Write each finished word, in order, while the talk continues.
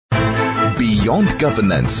Beyond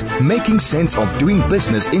Governance, Making Sense of Doing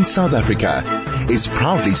Business in South Africa, is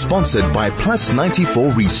proudly sponsored by Plus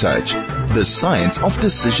 94 Research, the science of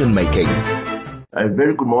decision making. A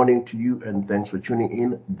very good morning to you and thanks for tuning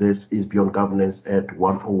in. This is Beyond Governance at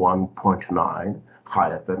 101.9 High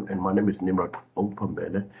FM, and my name is Nimrod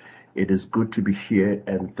Mbele. It is good to be here,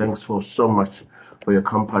 and thanks for so much for your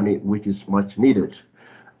company, which is much needed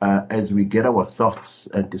as we get our thoughts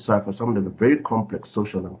and decipher some of the very complex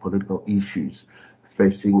social and political issues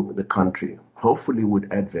facing the country. Hopefully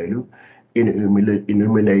would add value in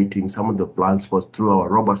illuminating some of the blind spots through our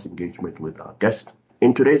robust engagement with our guests.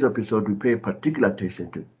 In today's episode, we pay particular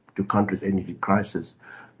attention to country's energy crisis,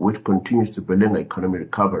 which continues to belittle economic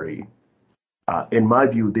recovery. In my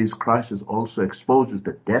view, this crisis also exposes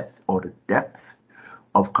the depth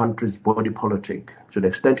of country's body politic, to the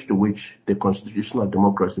extent to which the constitutional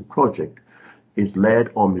democracy project is led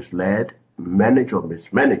or misled, managed or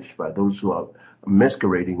mismanaged by those who are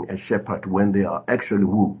masquerading as shepherds when they are actually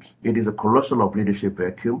wolves. It is a colossal of leadership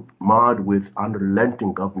vacuum, marred with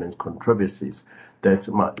unrelenting governance controversies. That's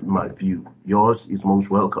my view. Yours is most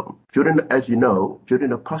welcome. As you know, during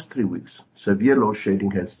the past 3 weeks, severe load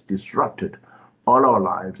shedding has disrupted all our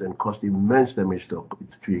lives and caused immense damage to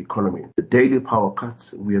the economy. The daily power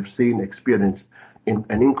cuts we have seen experience and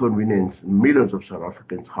inconvenience millions of South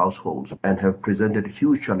Africans' households and have presented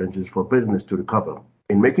huge challenges for business to recover.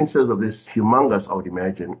 In making sense of this humongous, I would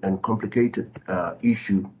imagine, and complicated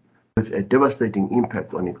issue with a devastating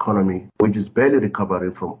impact on the economy, which is barely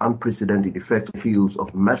recovering from unprecedented effects heels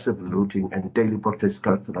of massive looting and daily protests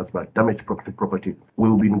characterized by damaged property, we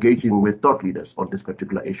will be engaging with thought leaders on this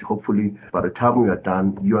particular issue. Hopefully, by the time we are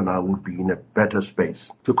done, you and I will be in a better space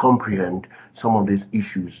to comprehend some of these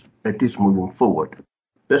issues, at least moving forward.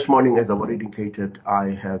 This morning, as I've already indicated,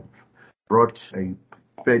 I have brought a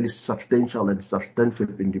fairly substantial and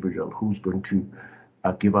substantive individual who's going to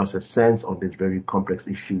give us a sense of these very complex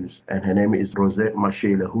issues. And her name is Ruse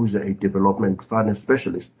Moleshe, who's a development finance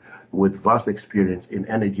specialist with vast experience in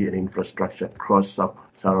energy and infrastructure across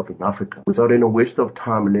sub-Saharan Africa. Without any waste of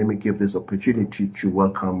time, let me give this opportunity to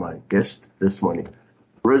welcome my guest this morning.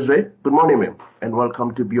 Ruse, good morning, ma'am, and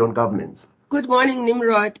welcome to Beyond Governance. Good morning,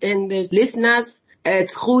 Nimrod, and the listeners.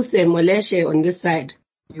 It's Ruse Moleshe on this side.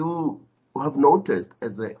 You have noticed,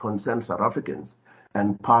 as a concerned South Africans,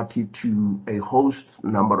 and party to a host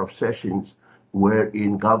number of sessions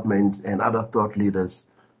wherein governments and other thought leaders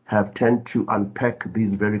have tended to unpack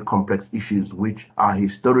these very complex issues which are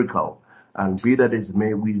historical. And be that as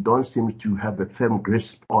may, we don't seem to have a firm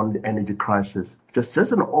grasp on the energy crisis. Just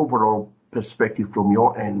an overall perspective from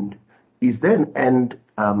your end, is there an end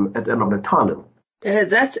at the end of the tunnel?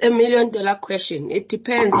 That's $1 million question. It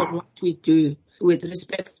depends on what we do with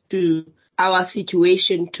respect to our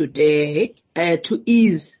situation today to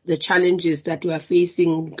ease the challenges that we are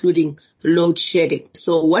facing, including load shedding.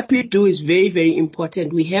 So what we do is very, very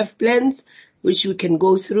important. We have plans which we can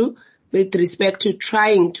go through with respect to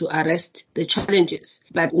trying to arrest the challenges.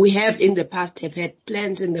 But we have had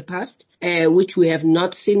plans in the past which we have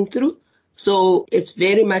not seen through. So it's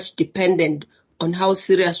very much dependent on how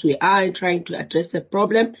serious we are in trying to address the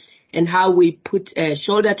problem and how we put a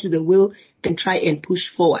shoulder to the wheel and try and push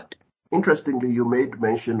forward. Interestingly, you made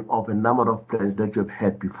mention of a number of plans that you've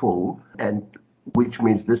had before, and which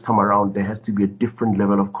means this time around there has to be a different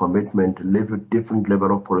level of commitment, a different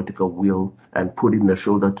level of political will, and putting the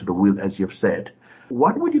shoulder to the wheel, as you've said.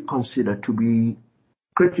 What would you consider to be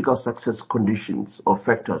critical success conditions or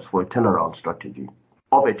factors for a turnaround strategy,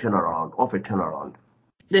 of a turnaround?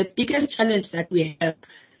 The biggest challenge that we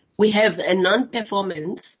have a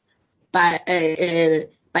non-performance by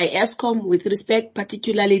Eskom with respect,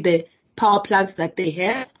 particularly the power plants that they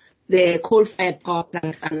have. The coal-fired power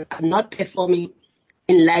plants are not performing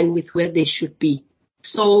in line with where they should be.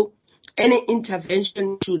 So any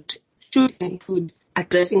intervention should include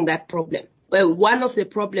addressing that problem. Well, one of the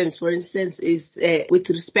problems, for instance, is with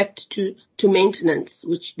respect to maintenance,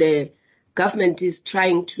 which the government is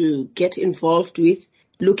trying to get involved with,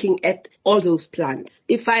 looking at all those plants.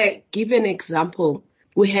 If I give an example,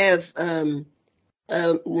 we have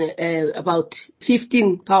about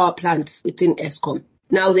 15 power plants within Eskom.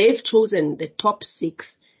 Now they've chosen the top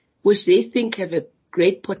 6, which they think have a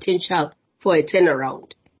great potential for a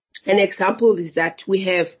turnaround. An example is that we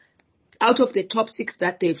have, out of the top 6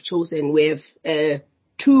 that they've chosen, we have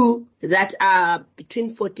 2 that are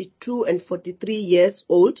between 42 and 43 years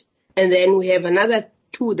old. And then we have another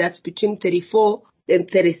 2 that's between 34 and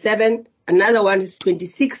 37. Another one is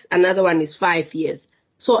 26. Another one is 5 years.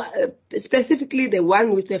 So specifically the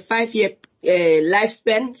one with the 5-year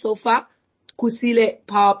lifespan so far Kusile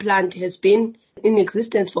power plant has been in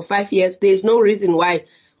existence for 5 years. There is no reason why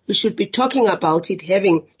we should be talking about it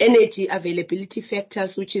having energy availability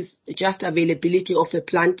factors, which is just availability of a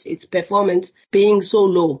plant, its performance being so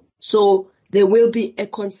low. So there will be a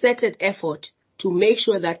concerted effort to make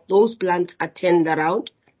sure that those plants are turned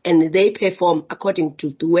around and they perform according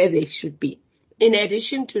to where they should be. In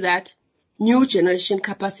addition to that, new generation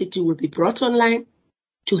capacity will be brought online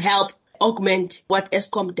to help augment what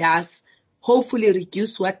Eskom does, hopefully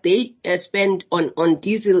reduce what they spend on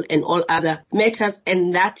diesel and all other matters,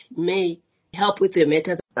 and that may help with the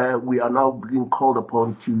matters. We are now being called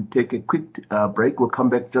upon to take a quick break. We'll come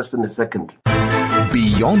back just in a second.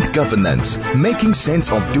 Beyond Governance, making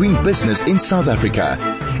sense of doing business in South Africa,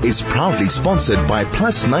 is proudly sponsored by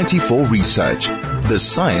Plus 94 Research, the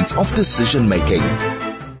science of decision making.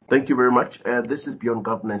 Thank you very much. This is Beyond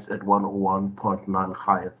Governance at 101.9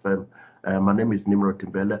 High FM. My name is Nimrod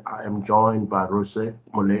Mbele. I am joined by Ruse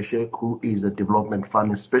Moleshe, who is a development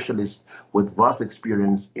finance specialist with vast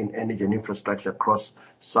experience in energy and infrastructure across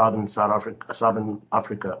Southern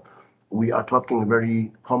Africa. We are talking a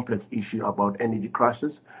very complex issue about energy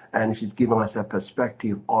crisis, and she's giving us a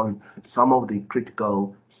perspective on some of the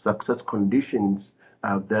critical success conditions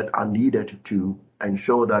that are needed to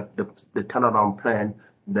ensure that the turnaround plan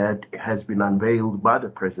that has been unveiled by the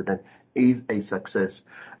president is a success.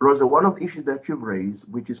 Rosa, one of the issues that you've raised,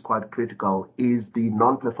 which is quite critical, is the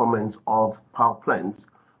non-performance of power plants,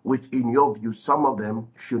 which in your view, some of them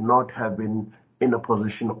should not have been in a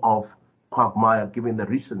position of quagmire given the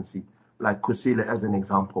recency, like Kusile as an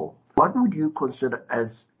example. What would you consider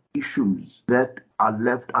as issues that are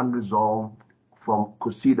left unresolved from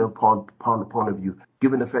Kusile point of view,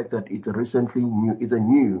 given the fact that it's a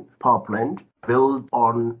new power plant built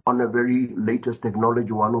on a very latest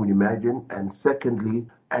technology, one would imagine, and secondly,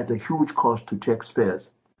 at a huge cost to taxpayers?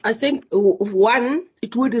 I think, one,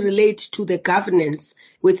 it would relate to the governance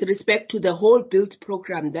with respect to the whole build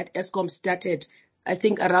program that Eskom started, I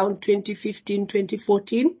think around 2015,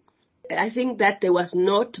 2014. I think that there was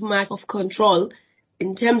not much of control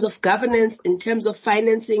in terms of governance, in terms of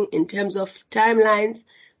financing, in terms of timelines.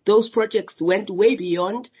 Those projects went way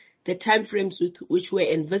beyond the timeframes which were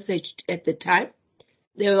envisaged at the time.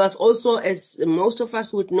 There was also, as most of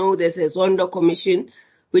us would know, there's a Zondo Commission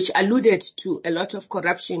which alluded to a lot of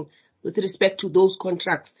corruption with respect to those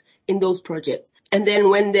contracts in those projects. And then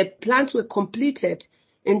when the plants were completed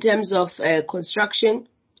in terms of construction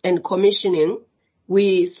and commissioning,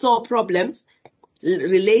 we saw problems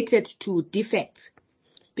related to defects.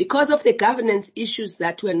 Because of the governance issues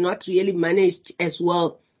that were not really managed as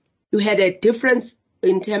well, you had a difference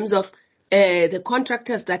in terms of the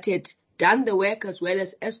contractors that had done the work as well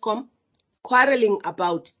as Eskom quarreling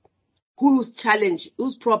about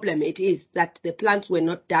whose problem it is that the plants were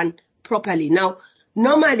not done properly. Now,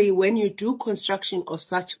 normally when you do construction of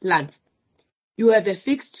such plants, you have a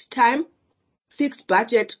fixed time, fixed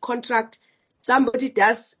budget contract. Somebody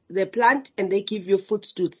does the plant and they give you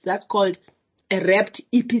footstools. That's called a wrapped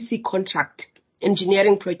EPC contract,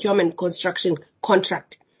 engineering, procurement, construction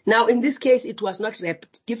contract. Now, in this case, it was not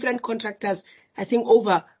wrapped. Different contractors, I think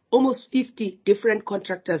over almost 50 different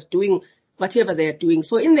contractors doing whatever they're doing.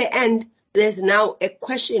 So in the end, there's now a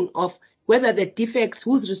question of whether the defects,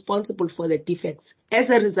 who's responsible for the defects. As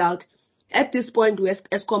a result, at this point,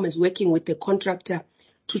 Eskom is working with the contractor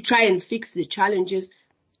to try and fix the challenges.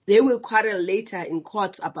 They will quarrel later in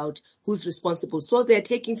courts about who's responsible. So they're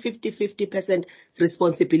taking 50%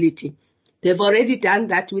 responsibility. They've already done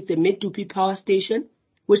that with the Medupi power station,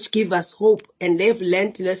 which give us hope, and they've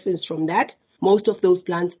learned lessons from that. Most of those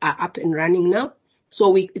plants are up and running now.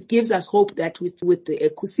 So it gives us hope that with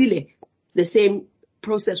the Kusile, the same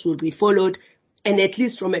process will be followed. And at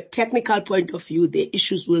least from a technical point of view, the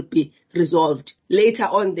issues will be resolved. Later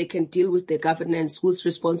on, they can deal with the governance, who's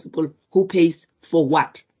responsible, who pays for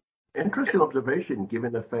what. Interesting observation,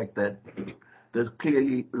 given the fact that there's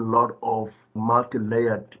clearly a lot of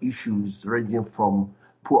multi-layered issues ranging from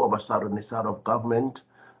poor oversight on the side of government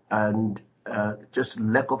and just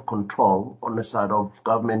lack of control on the side of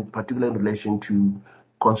government, particularly in relation to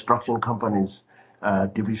construction companies,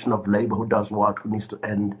 division of labor, who does what, who needs to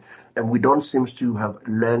end. And we don't seem to have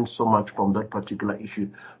learned so much from that particular issue.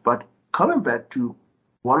 But coming back to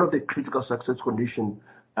one of the critical success conditions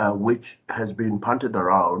which has been punted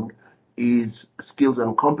around is skills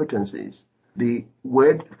and competencies. The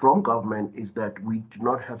word from government is that we do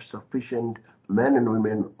not have sufficient men and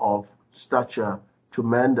women of stature to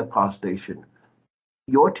man the power station.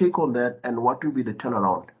 Your take on that, and what will be the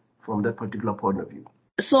turnaround from that particular point of view?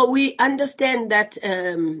 So we understand that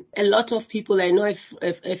a lot of people, I know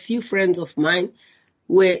a few friends of mine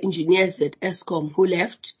were engineers at Eskom who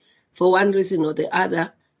left for one reason or the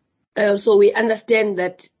other. So we understand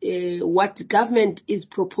that what the government is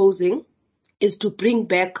proposing is to bring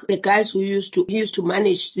back the guys who used to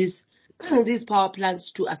manage these power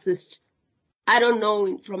plants to assist. I don't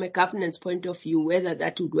know from a governance point of view whether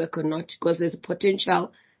that would work or not, because there's a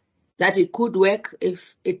potential that it could work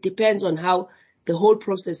if it depends on how the whole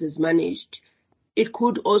process is managed. It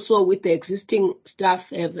could also, with the existing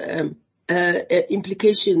staff, have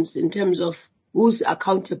implications in terms of who's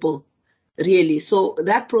accountable, really. So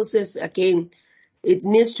that process, again, it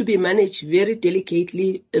needs to be managed very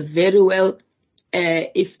delicately, very well,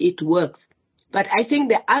 if it works. But I think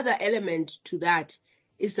the other element to that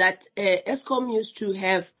is that Eskom used to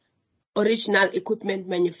have original equipment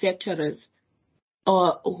manufacturers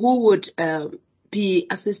who would be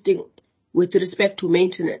assisting with respect to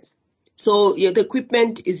maintenance. So the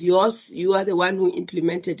equipment is yours. You are the one who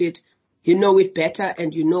implemented it. You know it better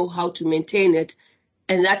and you know how to maintain it.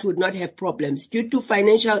 And that would not have problems. Due to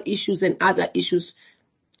financial issues and other issues,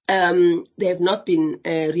 they have not been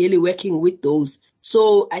really working with those.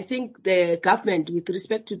 So I think the government, with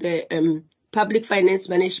respect to the Public Finance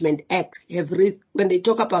Management Act, when they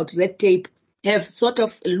talk about red tape, have sort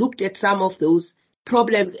of looked at some of those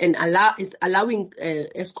problems and is allowing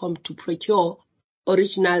Eskom to procure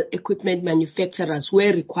original equipment manufacturers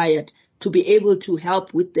where required to be able to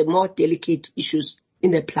help with the more delicate issues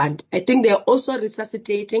in the plant. I think they're also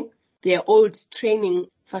resuscitating their old training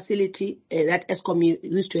facility that Eskom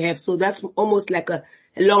used to have. So that's almost like a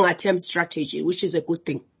longer term strategy, which is a good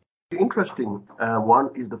thing. Interesting.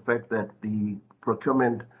 One is the fact that the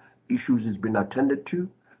procurement issues has been attended to,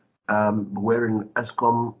 wherein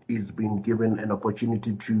Eskom is being given an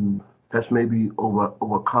opportunity to perhaps maybe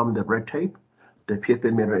overcome the red tape, the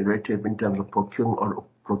PFM red tape in terms of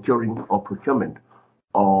procuring or procurement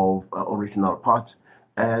of original parts.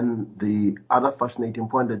 And the other fascinating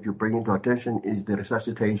point that you bring into attention is the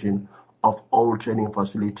resuscitation of old training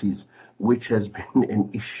facilities, which has been an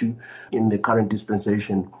issue in the current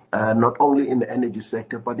dispensation, not only in the energy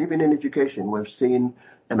sector, but even in education. We've seen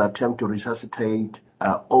an attempt to resuscitate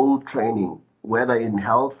old training, whether in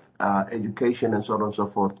health, education, and so on and so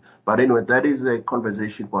forth. But anyway, that is a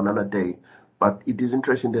conversation for another day. But it is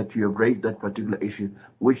interesting that you have raised that particular issue,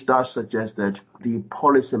 which does suggest that the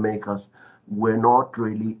policymakers were not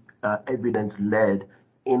really evidence-led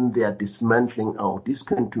in their dismantling or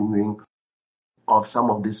discontinuing of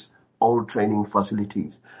some of these old training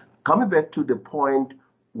facilities. Coming back to the point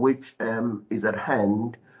which is at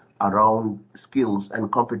hand around skills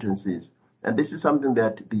and competencies, and this is something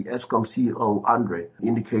that the Eskom CEO, Andre,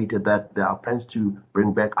 indicated that there are plans to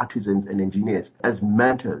bring back artisans and engineers as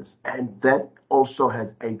mentors. And that also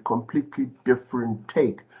has a completely different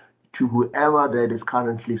take to whoever that is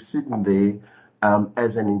currently sitting there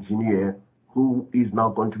as an engineer who is now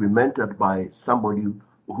going to be mentored by somebody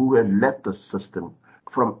who has left the system.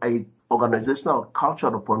 From a organizational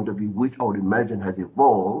cultural point of view, which I would imagine has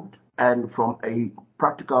evolved, and from a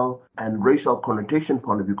practical and racial connotation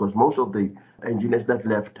point of view, because most of the engineers that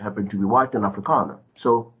left happen to be white and Afrikaner.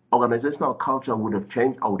 So organizational culture would have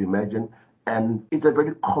changed, I would imagine, and it's a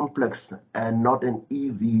very complex and not an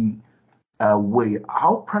easy way.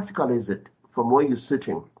 How practical is it from where you're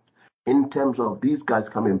sitting in terms of these guys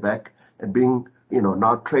coming back and being,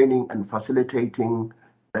 now training and facilitating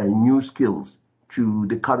new skills to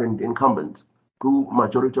the current incumbents, who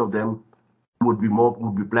majority of them would be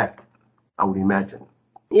black, I would imagine?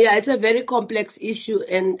 Yeah, it's a very complex issue,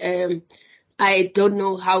 and I don't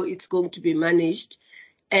know how it's going to be managed.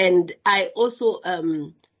 And I also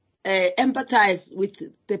empathize with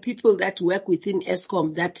the people that work within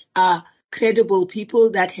Eskom that are credible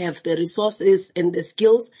people that have the resources and the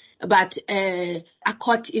skills, but are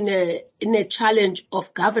caught in a challenge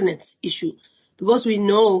of governance issue, because we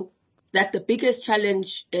know that the biggest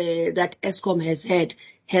challenge that Eskom has had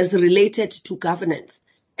has related to governance.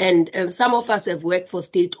 And some of us have worked for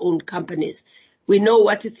state-owned companies. We know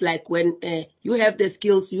what it's like when you have the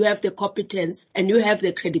skills, you have the competence, and you have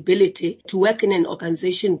the credibility to work in an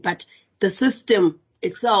organization, but the system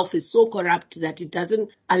itself is so corrupt that it doesn't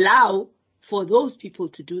allow for those people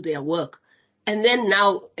to do their work. And then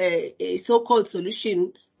now a so-called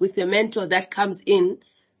solution with a mentor that comes in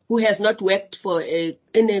who has not worked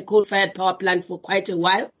in a coal-fired power plant for quite a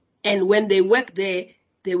while. And when they work there,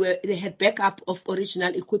 they had backup of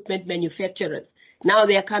original equipment manufacturers. Now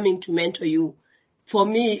they are coming to mentor you. For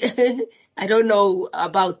me, I don't know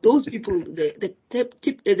about those people, the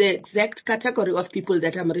exact category of people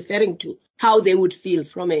that I'm referring to, how they would feel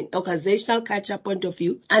from an organizational culture point of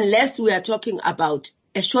view, unless we are talking about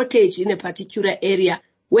a shortage in a particular area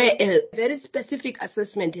where a very specific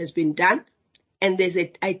assessment has been done and there's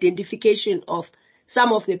an identification of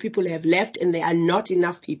some of the people have left and there are not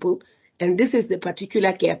enough people. And this is the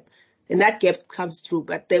particular gap. And that gap comes through.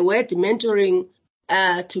 But the word mentoring,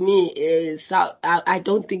 to me, is, I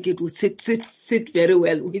don't think it would sit very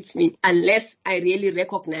well with me unless I really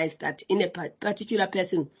recognize that in a particular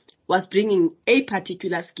person was bringing a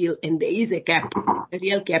particular skill and there is a gap, a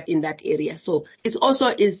real gap in that area. So it also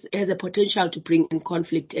has a potential to bring in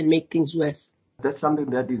conflict and make things worse. That's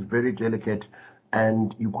something that is very delicate,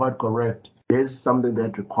 and you're quite correct. There's something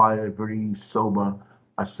that requires very sober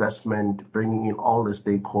assessment, bringing in all the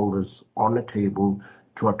stakeholders on the table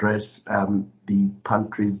to address the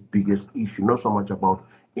country's biggest issue, not so much about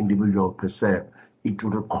individual per se. It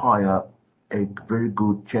will require a very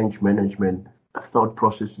good change management thought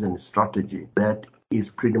process and strategy that is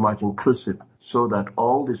pretty much inclusive so that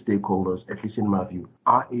all the stakeholders, at least in my view,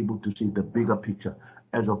 are able to see the bigger picture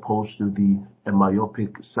as opposed to the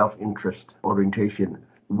myopic self-interest orientation.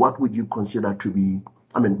 What would you consider to be,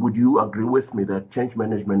 would you agree with me that change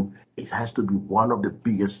management, it has to be one of the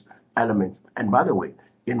biggest elements? And by the way,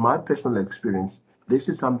 in my personal experience, this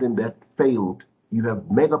is something that failed. You have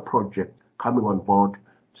mega projects coming on board,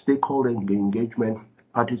 stakeholder engagement,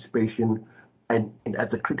 participation, and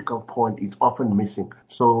at the critical point, it's often missing.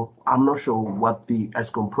 So I'm not sure what the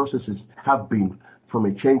ESCOM processes have been from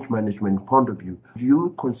a change management point of view. Do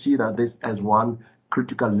you consider this as one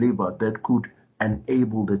critical lever that could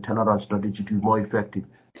enable the turnaround strategy to be more effective?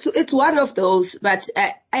 So it's one of those, but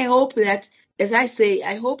I hope that, as I say,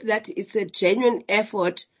 I hope that it's a genuine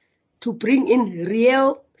effort to bring in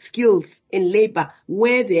real skills in labor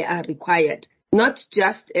where they are required. Not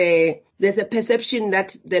just there's a perception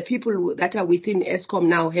that the people that are within ESCOM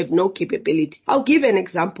now have no capability. I'll give an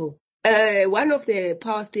example. One of the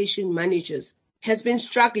power station managers has been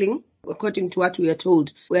struggling, according to what we are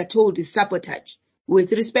told. We are told is sabotage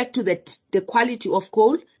with respect to the quality of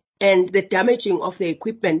coal and the damaging of the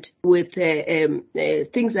equipment with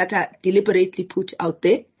things that are deliberately put out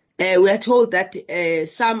there. We are told that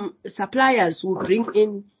some suppliers will bring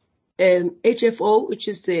in HFO, which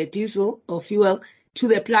is the diesel or fuel, to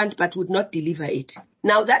the plant but would not deliver it.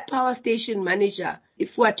 Now that power station manager,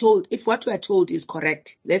 if what we are told is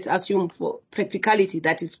correct, let's assume for practicality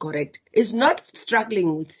that is correct, is not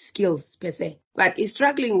struggling with skills per se, but is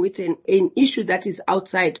struggling with an issue that is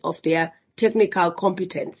outside of their technical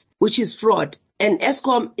competence, which is fraud. And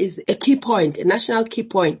ESCOM is a key point, a national key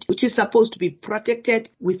point, which is supposed to be protected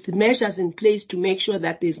with measures in place to make sure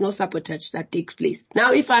that there's no sabotage that takes place.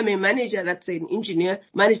 Now, if I'm a manager that's an engineer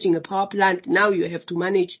managing a power plant, now you have to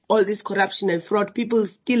manage all this corruption and fraud, people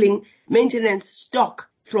stealing maintenance stock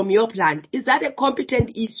from your plant. Is that a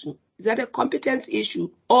competent issue? Is that a competence issue,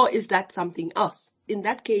 or is that something else? In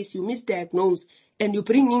that case, you misdiagnose and you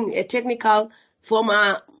bring in a technical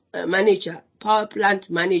former manager, power plant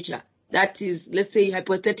manager, that is, let's say,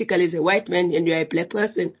 hypothetically, is a white man and you're a black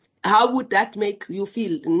person. How would that make you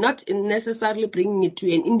feel? Not necessarily bringing it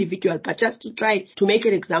to an individual, but just to try to make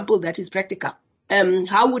an example that is practical.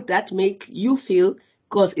 How would that make you feel?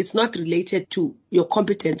 Because it's not related to your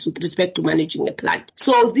competence with respect to managing a plant.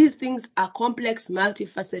 So these things are complex,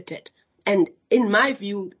 multifaceted. And in my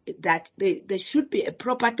view, that there should be a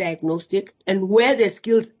proper diagnostic, and where the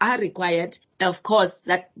skills are required, of course,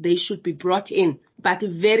 that they should be brought in, but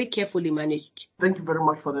very carefully managed. Thank you very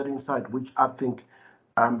much for that insight, which I think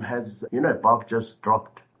has, a bulb just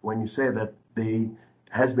dropped when you say that there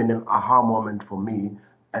has been an aha moment for me,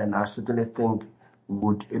 and I certainly think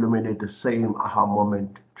would illuminate the same aha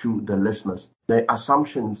moment to the listeners. The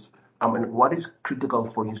assumptions, what is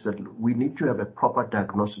critical for you is that we need to have a proper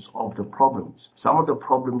diagnosis of the problems. Some of the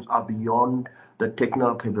problems are beyond the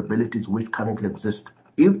technical capabilities which currently exist.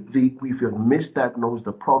 If you have misdiagnosed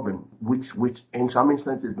the problem, which in some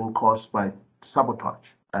instances has been caused by sabotage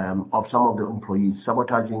of some of the employees,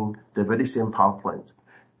 sabotaging the very same power plants,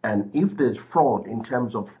 and if there's fraud in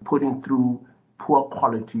terms of putting through poor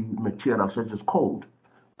quality material such as coal,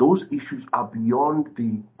 those issues are beyond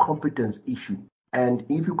the competence issue. And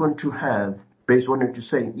if you're going to have, based on what you're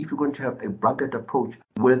saying, if you're going to have a blanket approach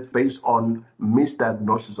based on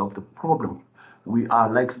misdiagnosis of the problem, we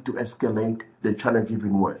are likely to escalate the challenge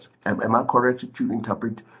even worse. Am I correct to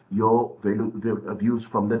interpret your views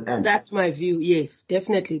from that end? That's my view. Yes,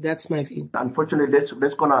 definitely, that's my view. Unfortunately,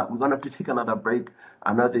 we're gonna have to take another break.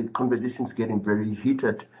 I know the conversation is getting very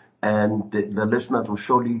heated, and the listeners will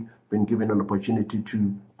surely been given an opportunity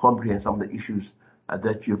to comprehend some of the issues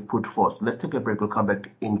that you've put forth. Let's take a break. We'll come back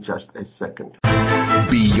in just a second.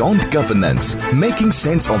 Beyond Governance, Making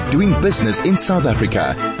Sense of Doing Business in South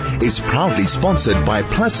Africa is proudly sponsored by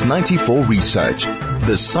Plus 94 Research,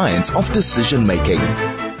 the science of decision making.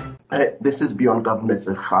 This is Beyond Governance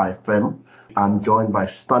at High FM. I'm joined by a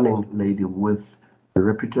stunning lady with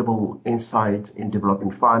reputable insights in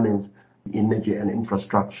developing finance, energy and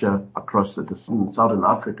infrastructure across Southern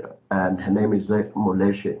Africa. And her name is Ruse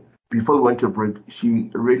Moleshe. Before we went to break, she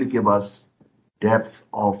really gave us depth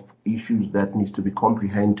of issues that needs to be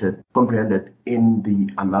comprehended in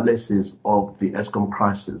the analysis of the Eskom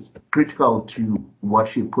crisis. Critical to what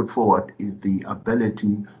she put forward is the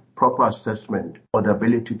proper assessment or the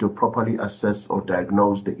ability to properly assess or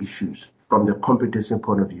diagnose the issues from the competency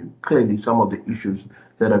point of view. Clearly, some of the issues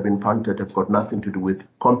that have been punted have got nothing to do with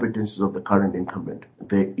competencies of the current incumbent.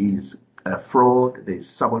 There is fraud, there is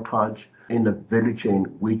sabotage in the value chain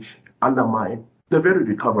which undermine the very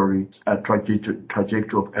recovery trajectory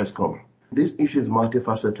of Eskom. This issue is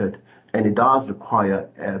multifaceted and it does require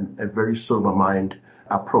a very sober-mind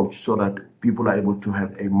approach so that people are able to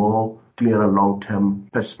have a more clear and long-term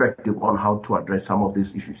perspective on how to address some of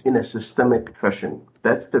these issues in a systemic fashion.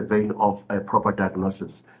 That's the vein of a proper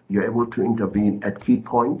diagnosis. You're able to intervene at key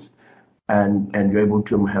points and you're able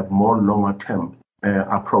to have more longer-term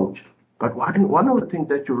approach. But one of the things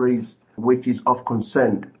that you raise, which is of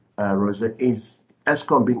concern, Rose, is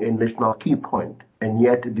Eskom being a national key point, and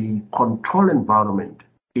yet the control environment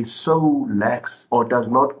is so lax or does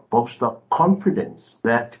not bolster confidence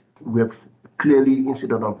that we have clearly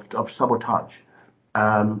incident of sabotage.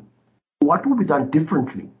 What will be done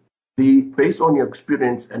differently? Based on your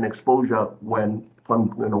experience and exposure when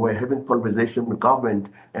we're having conversation with government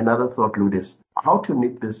and other thought leaders, how to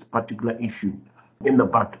nip this particular issue in the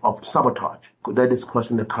butt of sabotage that is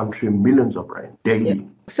costing the country millions of rand daily. Yeah.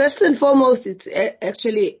 First and foremost, it's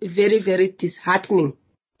actually very, very disheartening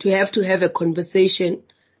to have a conversation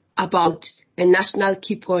about a national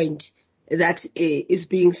key point that is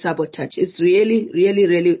being sabotaged. It's really, really,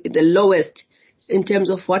 really the lowest in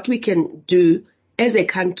terms of what we can do as a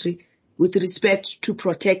country with respect to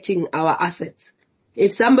protecting our assets.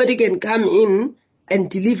 If somebody can come in and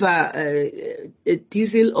deliver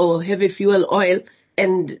diesel or heavy fuel oil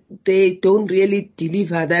and they don't really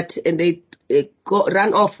deliver that and they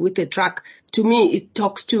run off with a truck, to me it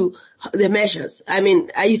talks to the measures. I mean,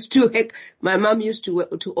 my mom used to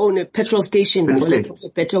own a petrol station, for lack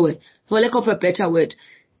of a better word.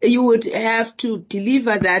 You would have to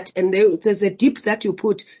deliver that, and there's a dip that you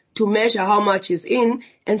put to measure how much is in,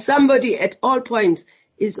 and somebody at all points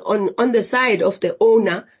is on the side of the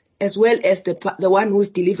owner as well as the one who's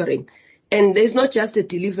delivering. And there's not just a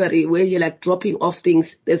delivery where you're like dropping off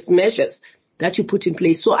things. There's measures that you put in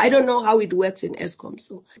place. So I don't know how it works in Eskom.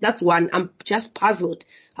 So that's one. I'm just puzzled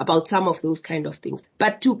about some of those kind of things.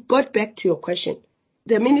 But to go back to your question,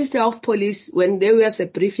 the Minister of Police, when there was a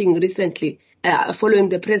briefing recently following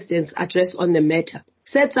the President's address on the matter,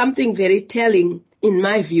 said something very telling, in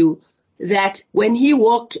my view, that when he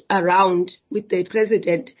walked around with the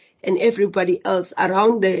President and everybody else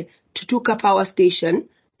around the Tutuka power station,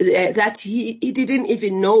 that he didn't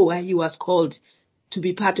even know why he was called to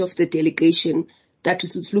be part of the delegation that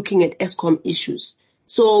was looking at Eskom issues.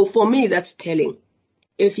 So for me, that's telling.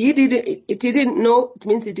 If he didn't know, it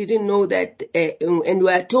means he didn't know that, and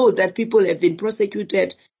we are told that people have been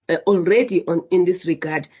prosecuted already in this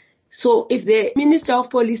regard. So if the Minister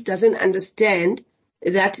of Police doesn't understand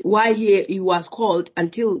that why he was called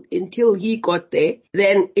until he got there,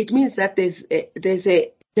 then it means that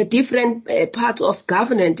the different parts of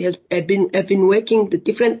government have been working, the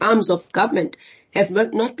different arms of government have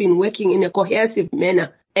not been working in a cohesive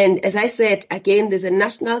manner. And as I said, again, there's a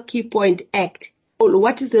National Key Point Act.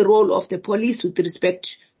 What is the role of the police with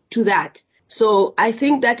respect to that? So I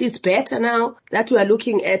think that is better now that we are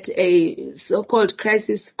looking at a so-called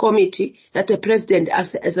crisis committee that the President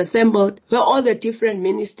has assembled, where all the different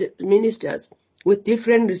ministers with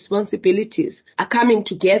different responsibilities are coming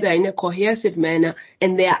together in a cohesive manner,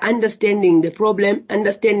 and they are understanding the problem,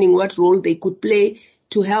 understanding what role they could play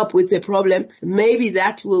to help with the problem. Maybe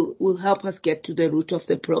that will help us get to the root of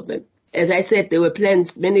the problem. As I said, there were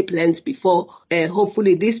many plans before.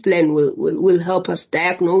 Hopefully this plan will help us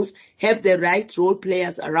diagnose, have the right role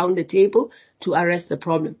players around the table to arrest the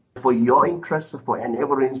problem. For your interest, for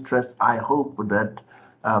everyone's interest, I hope that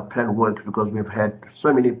plan works, because we've had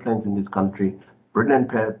so many plans in this country.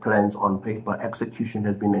 Brilliant plans on paper. Execution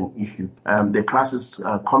has been an issue. The crisis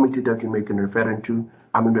committee that you're referring to,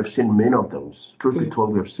 I mean, we've seen many of those. Truth be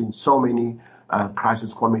told, we've seen so many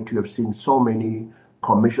crisis committee, we've seen so many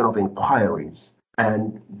commission of inquiries.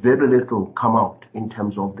 and very little come out in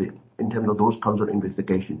terms of those council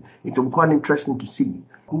investigation. It will be quite interesting to see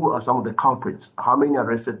who are some of the culprits, how many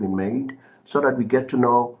arrests have been made, so that we get to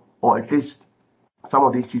know, or at least some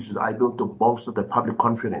of these issues are able to bolster the public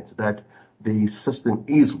confidence that the system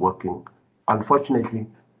is working. Unfortunately,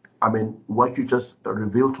 what you just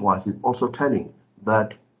revealed to us is also telling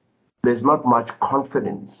that there's not much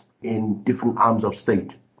confidence in different arms of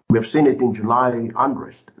state. We have seen it in July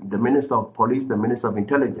unrest. The Minister of Police, the Minister of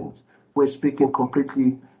Intelligence were speaking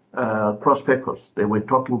completely cross-purpose. They were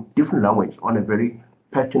talking different language on a very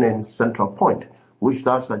pertinent central point, which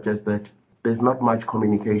does suggest that there's not much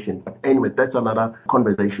communication. But anyway, that's another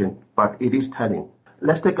conversation, but it is telling.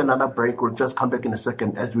 Let's take another break. We'll just come back in a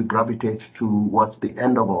second as we gravitate towards the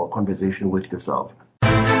end of our conversation with yourself.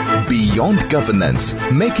 Beyond Governance,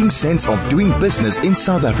 making sense of doing business in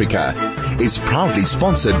South Africa, is proudly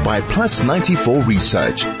sponsored by Plus 94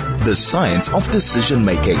 Research, the science of decision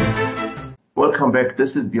making. Welcome back.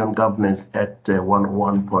 This is Beyond Governance at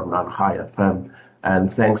 101.9 High FM.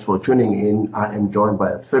 And thanks for tuning in. I am joined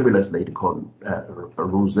by a fabulous lady called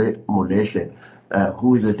Ruse Moleshe,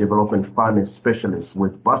 who is a development finance specialist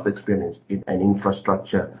with vast experience in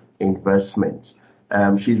infrastructure investments.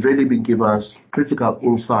 She's really been giving us critical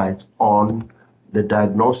insights on the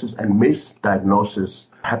diagnosis and misdiagnosis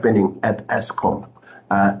happening at Eskom,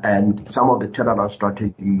 and some of the turnaround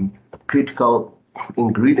strategy, critical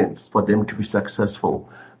ingredients for them to be successful.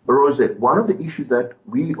 Rose, one of the issues that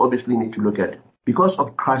we obviously need to look at, because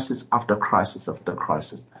of crisis after crisis after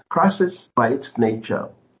crisis, crisis by its nature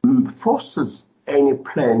forces any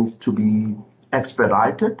plans to be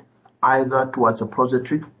expedited, either towards a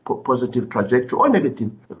positive trajectory or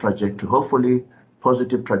negative trajectory. Hopefully,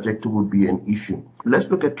 positive trajectory would be an issue. Let's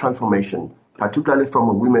look at transformation, particularly from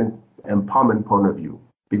a women empowerment point of view,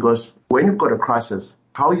 because when you've got a crisis,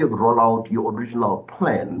 how you roll out your original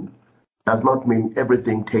plan does not mean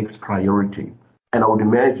everything takes priority. And I would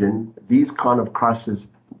imagine these kind of crises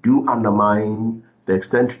do undermine the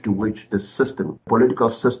extent to which the system, political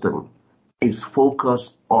system, is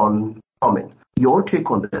focused on comment. Your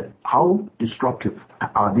take on that, how disruptive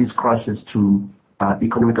are these crises to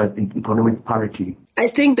economic parity? I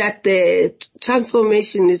think that the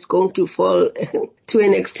transformation is going to fall to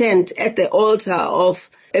an extent at the altar of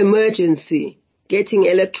emergency, getting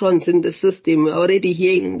electrons in the system. We're already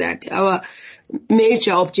hearing that our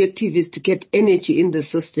major objective is to get energy in the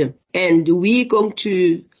system. And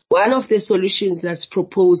one of the solutions that's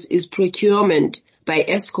proposed is procurement by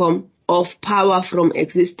Eskom of power from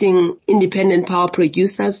existing independent power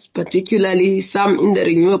producers, particularly some in the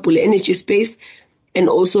renewable energy space, and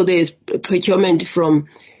also there's procurement from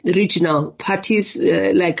regional parties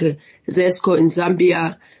like ZESCO in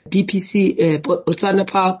Zambia, BPC, Botswana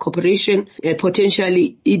Power Corporation,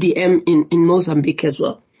 potentially EDM in Mozambique as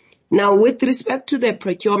well. Now, with respect to the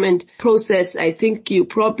procurement process, I think you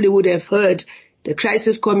probably would have heard the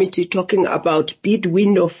crisis committee talking about bid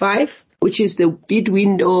window 5, which is the bid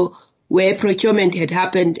window where procurement had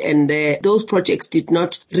happened and those projects did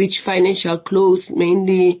not reach financial close,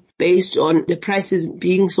 mainly based on the prices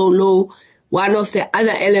being so low. One of the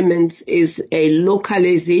other elements is a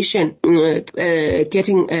localization,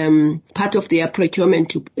 getting part of their procurement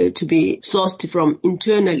to be sourced from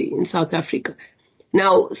internally in South Africa.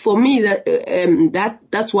 Now, for me,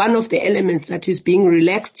 that's one of the elements that is being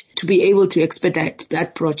relaxed to be able to expedite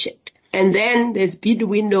that project. And then there's bid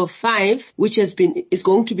window 5, which is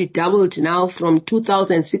going to be doubled now from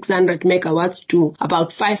 2,600 megawatts to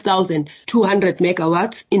about 5,200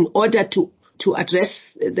 megawatts in order to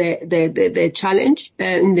address the challenge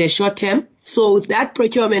in the short term. So that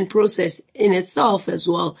procurement process in itself as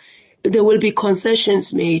well, there will be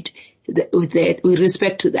concessions made with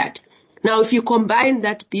respect to that. Now, if you combine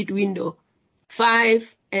that bid window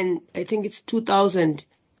 5 and I think it's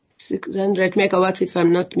 2,600 megawatts, if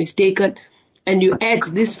I'm not mistaken, and you add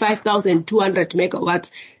this 5,200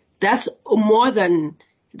 megawatts, that's more than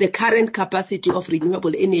the current capacity of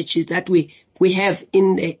renewable energies that we have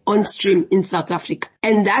on stream in South Africa.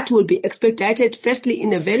 And that will be expedited, firstly,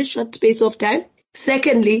 in a very short space of time.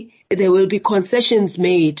 Secondly, there will be concessions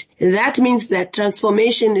made. That means that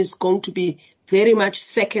transformation is going to be very much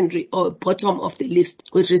secondary or bottom of the list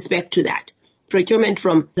with respect to that. Procurement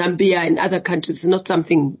from Zambia and other countries is not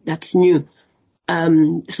something that's new.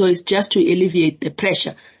 So it's just to alleviate the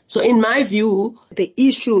pressure. So in my view, the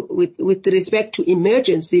issue with respect to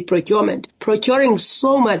emergency procurement, procuring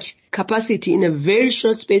so much capacity in a very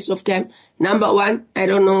short space of time, number one, I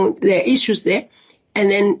don't know, there are issues there. And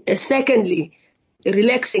then secondly,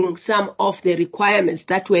 relaxing some of the requirements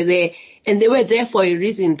that were there. And they were there for a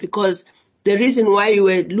reason, because the reason why we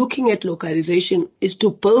were looking at localization is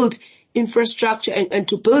to build infrastructure and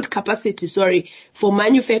to build capacity, for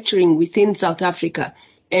manufacturing within South Africa.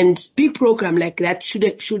 And big program like that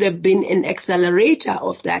should have been an accelerator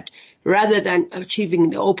of that rather than achieving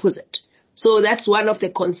the opposite. So that's one of the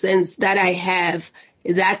concerns that I have,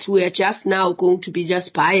 that we are just now going to be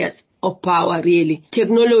just buyers of power, really.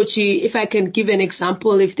 Technology, if I can give an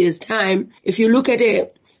example, if there's time, if you look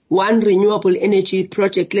at one renewable energy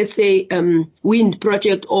project, let's say wind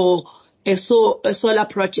project or a solar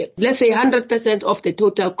project, let's say 100% of the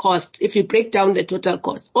total cost, if you break down the total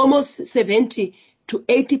cost, almost 70 to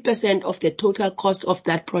 80% of the total cost of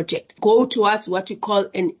that project go towards what we call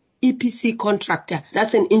an EPC contractor.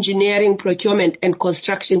 That's an engineering, procurement and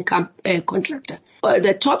construction contractor.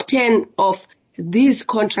 The top 10 of these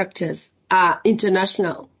contractors are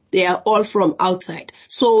international. They are all from outside.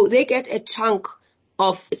 So they get a chunk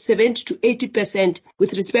of 70 to 80%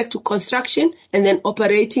 with respect to construction, and then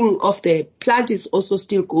operating of the plant is also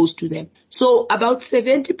still goes to them. So about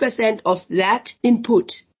 70% of that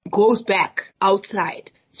input goes back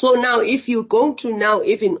outside. So now if you're going to now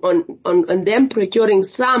even on them procuring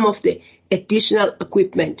some of the additional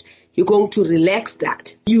equipment, you're going to relax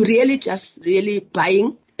that. You really just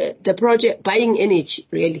buying the project, buying energy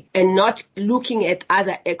really, and not looking at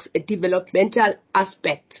other developmental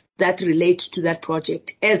aspects that relate to that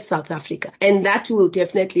project as South Africa. And that will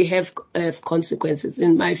definitely have consequences,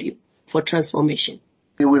 in my view, for transformation.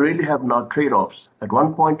 We really have now trade-offs. At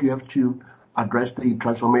one point, you have to address the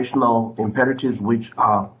transformational imperatives which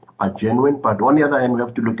are genuine, but on the other hand, we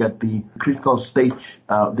have to look at the critical stage,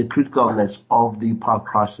 the criticalness of the power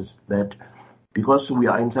crisis, that because we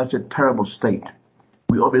are in such a terrible state,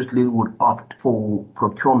 we obviously would opt for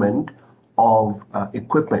procurement of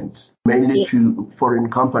equipment, mainly to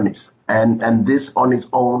foreign companies. And this on its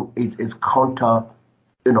own is counter,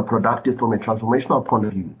 productive from a transformational point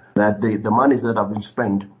of view, that the monies that have been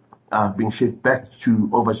spent being shipped back to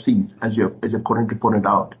overseas, as you currently pointed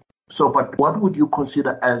out. So, but what would you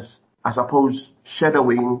consider as, I suppose,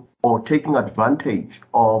 shadowing or taking advantage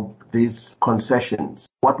of these concessions?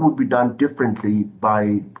 What would be done differently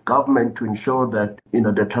by government to ensure that,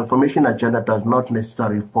 the transformation agenda does not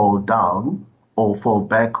necessarily fall down or fall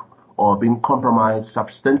back or being compromised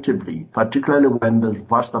substantively, particularly when there's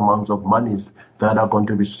vast amounts of monies that are going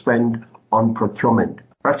to be spent on procurement?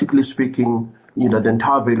 Practically speaking, the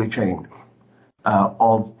entire value chain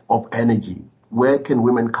of energy. Where can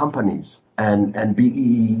women companies and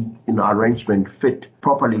BEE arrangement fit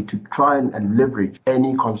properly to try and leverage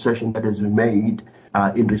any concession that has been made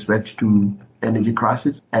in respect to energy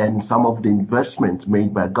crisis and some of the investments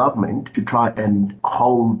made by government to try and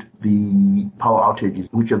hold the power outages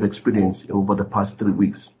which have experienced over the past 3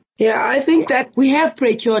 weeks? Yeah, I think that we have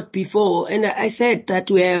procured before, and I said that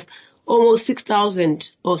we have almost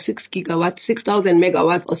 6,000 or 6 gigawatts, 6,000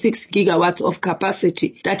 megawatts or 6 gigawatts of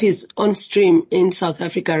capacity that is on stream in South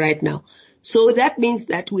Africa right now. So that means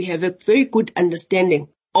that we have a very good understanding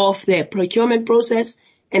of the procurement process.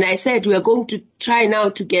 And I said we are going to try now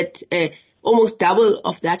to get almost double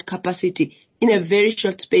of that capacity in a very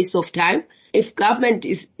short space of time. If government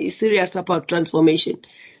is serious about transformation,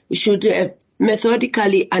 we should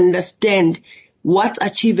methodically understand what's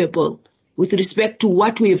achievable with respect to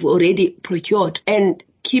what we've already procured and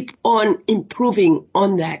keep on improving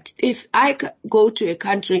on that. If I go to a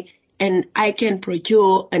country and I can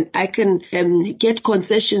procure and I can get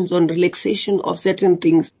concessions on relaxation of certain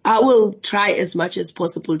things, I will try as much as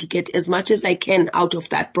possible to get as much as I can out of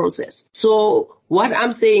that process. So what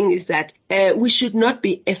I'm saying is that we should not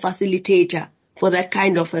be a facilitator for that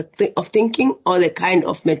kind of thinking or the kind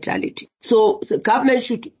of mentality. So the government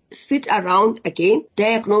should sit around again,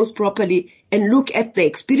 diagnose properly, and look at the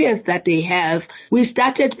experience that they have. We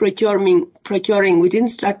started procuring, we didn't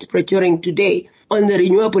start procuring today on the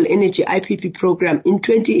renewable energy IPP program in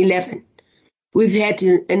 2011. We've had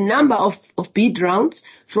a number of bid rounds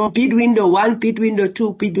from bid window 1, bid window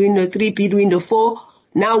 2, bid window 3, bid window 4.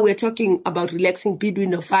 Now we're talking about relaxing bid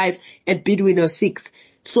window 5 and bid window 6.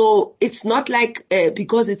 So it's not like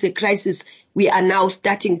because it's a crisis, we are now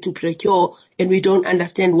starting to procure and we don't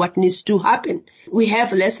understand what needs to happen. We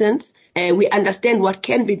have lessons, we understand what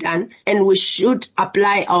can be done, and we should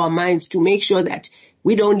apply our minds to make sure that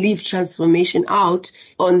we don't leave transformation out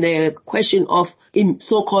on the question of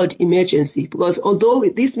so-called emergency. Because although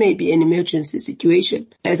this may be an emergency situation,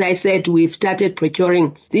 as I said, we've started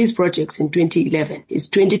procuring these projects in 2011. It's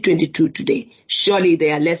 2022 today. Surely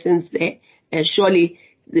there are lessons there, and surely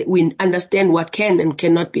we understand what can and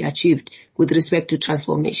cannot be achieved with respect to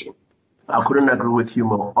transformation. I couldn't agree with you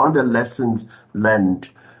more. On the lessons learned,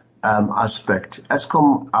 aspect.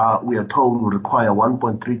 Eskom, we are told, will require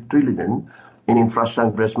 1.3 trillion in infrastructure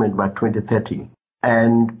investment by 2030.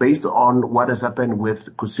 And based on what has happened with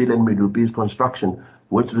Kusile and Medupi's construction,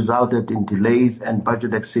 which resulted in delays and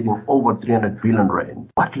budget exceeding over 300 billion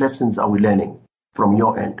rand, what lessons are we learning from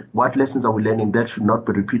your end? What lessons are we learning that should not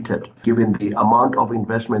be repeated, given the amount of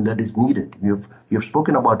investment that is needed? You've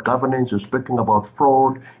spoken about governance, you've spoken about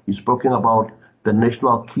fraud, you've spoken about the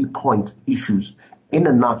national key points issues. In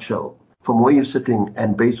a nutshell, from where you're sitting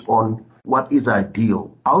and based on what is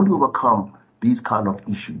ideal, how do you overcome these kind of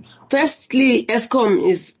issues? Firstly, Eskom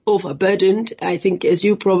is overburdened, I think, as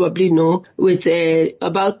you probably know, with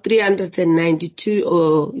about 392,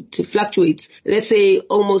 or it fluctuates, let's say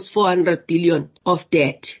almost 400 billion of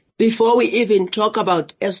debt. Before we even talk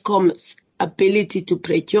about Eskom's ability to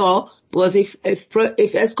procure, because if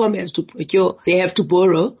Eskom has to procure, they have to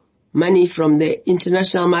borrow money from the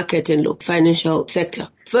international market and financial sector.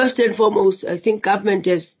 First and foremost, I think government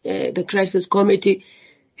has, the crisis committee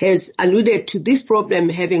has alluded to this problem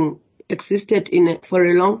having existed for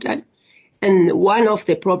a long time. And one of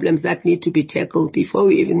the problems that need to be tackled before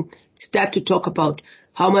we even start to talk about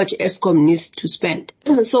how much Eskom needs to spend.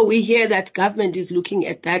 So we hear that government is looking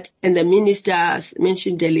at that, and the minister has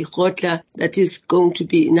mentioned Deli Khotla, that is going to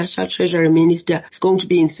be National Treasury Minister, is going to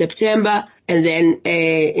be in September, and then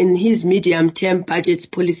in his medium-term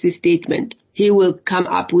budget policy statement, he will come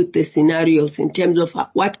up with the scenarios in terms of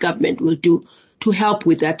what government will do to help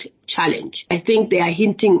with that challenge. I think they are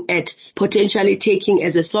hinting at potentially taking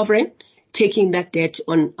as a sovereign, taking that debt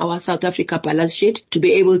on our South Africa balance sheet to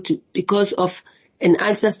be able to, because of an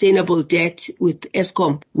unsustainable debt with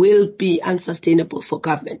Eskom will be unsustainable for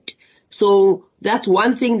government. So that's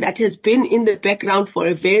one thing that has been in the background for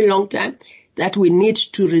a very long time that we need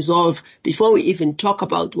to resolve before we even talk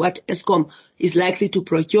about what Eskom is likely to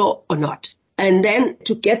procure or not. And then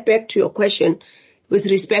to get back to your question, with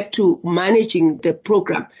respect to managing the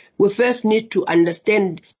program, we first need to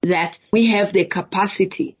understand that we have the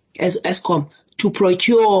capacity as Eskom to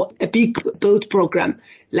procure a big build program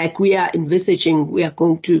like we are envisaging we are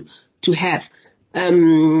going to have.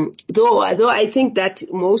 Though I think that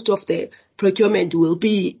most of the procurement will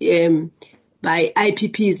be by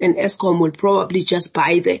IPPs, and Eskom will probably just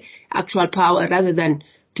buy the actual power rather than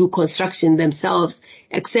do construction themselves,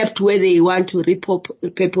 except where they want to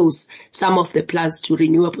repurpose some of the plants to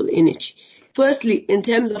renewable energy. Firstly, in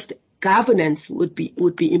terms of the governance would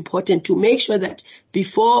be important to make sure that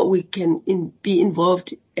before we can be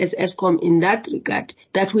involved as Eskom in that regard,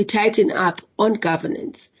 that we tighten up on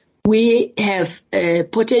governance. We have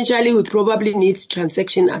potentially, we probably need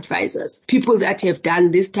transaction advisors, people that have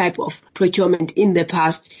done this type of procurement in the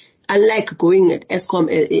past. Unlike going at Eskom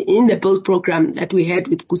in the build program that we had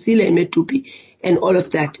with Kusile and Medupi and all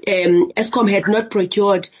of that, Eskom had not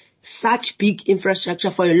procured such big infrastructure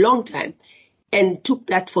for a long time and took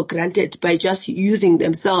that for granted by just using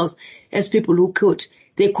themselves as people who could.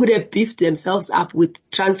 They could have beefed themselves up with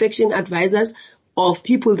transaction advisors of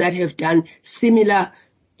people that have done similar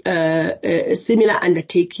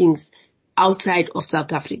undertakings outside of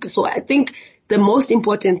South Africa. So I think the most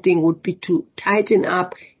important thing would be to tighten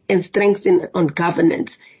up and strengthen on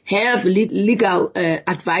governance, have legal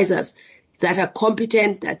advisors that are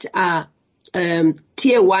competent, that are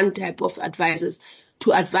tier one type of advisors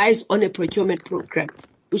to advise on a procurement program,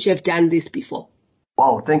 which have done this before.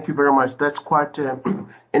 Wow, thank you very much. That's quite an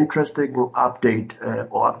interesting update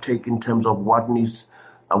or uptake in terms of what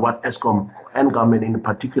Eskom and government in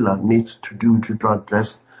particular needs to do to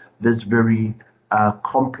address this very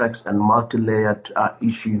complex and multi-layered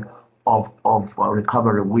issue of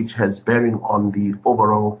recovery, which has bearing on the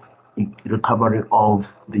overall recovery of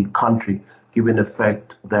the country, given the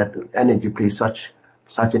fact that energy plays such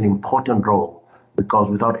an important role, because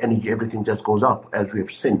without energy, everything just goes up, as we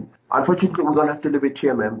have seen. Unfortunately, we're going to have to leave it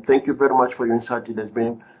here, ma'am. Thank you very much for your insight. It has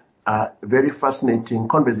been a very fascinating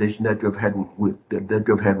conversation that we've had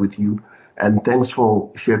with you, and thanks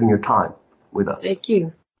for sharing your time with us. Thank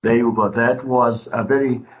you. There you go. That was a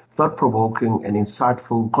very thought-provoking and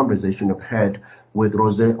insightful conversation I've had with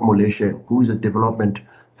Ruse Moleshe, who is a development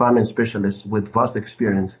finance specialist with vast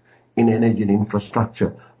experience in energy and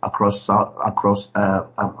infrastructure across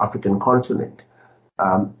African continent.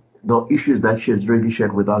 The issues that she has really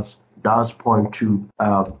shared with us does point to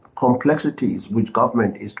complexities which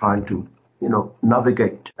government is trying to,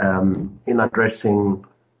 navigate in addressing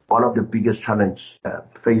one of the biggest challenges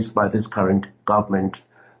faced by this current government.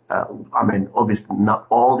 Obviously, not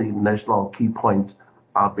all the national key points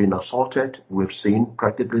are being assaulted. We've seen,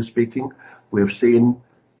 practically speaking, we've seen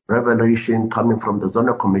revelation coming from the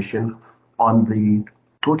Zonal Commission on the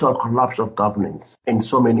total collapse of governance in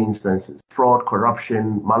so many instances. Fraud,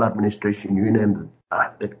 corruption, maladministration, you name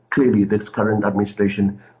it. Clearly, this current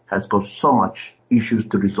administration has got so much issues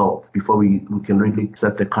to resolve before we can really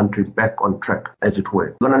set the country back on track, as it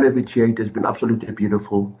were. I'm going to leave it here. It has been absolutely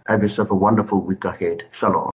beautiful. Have yourself a wonderful week ahead. Shalom.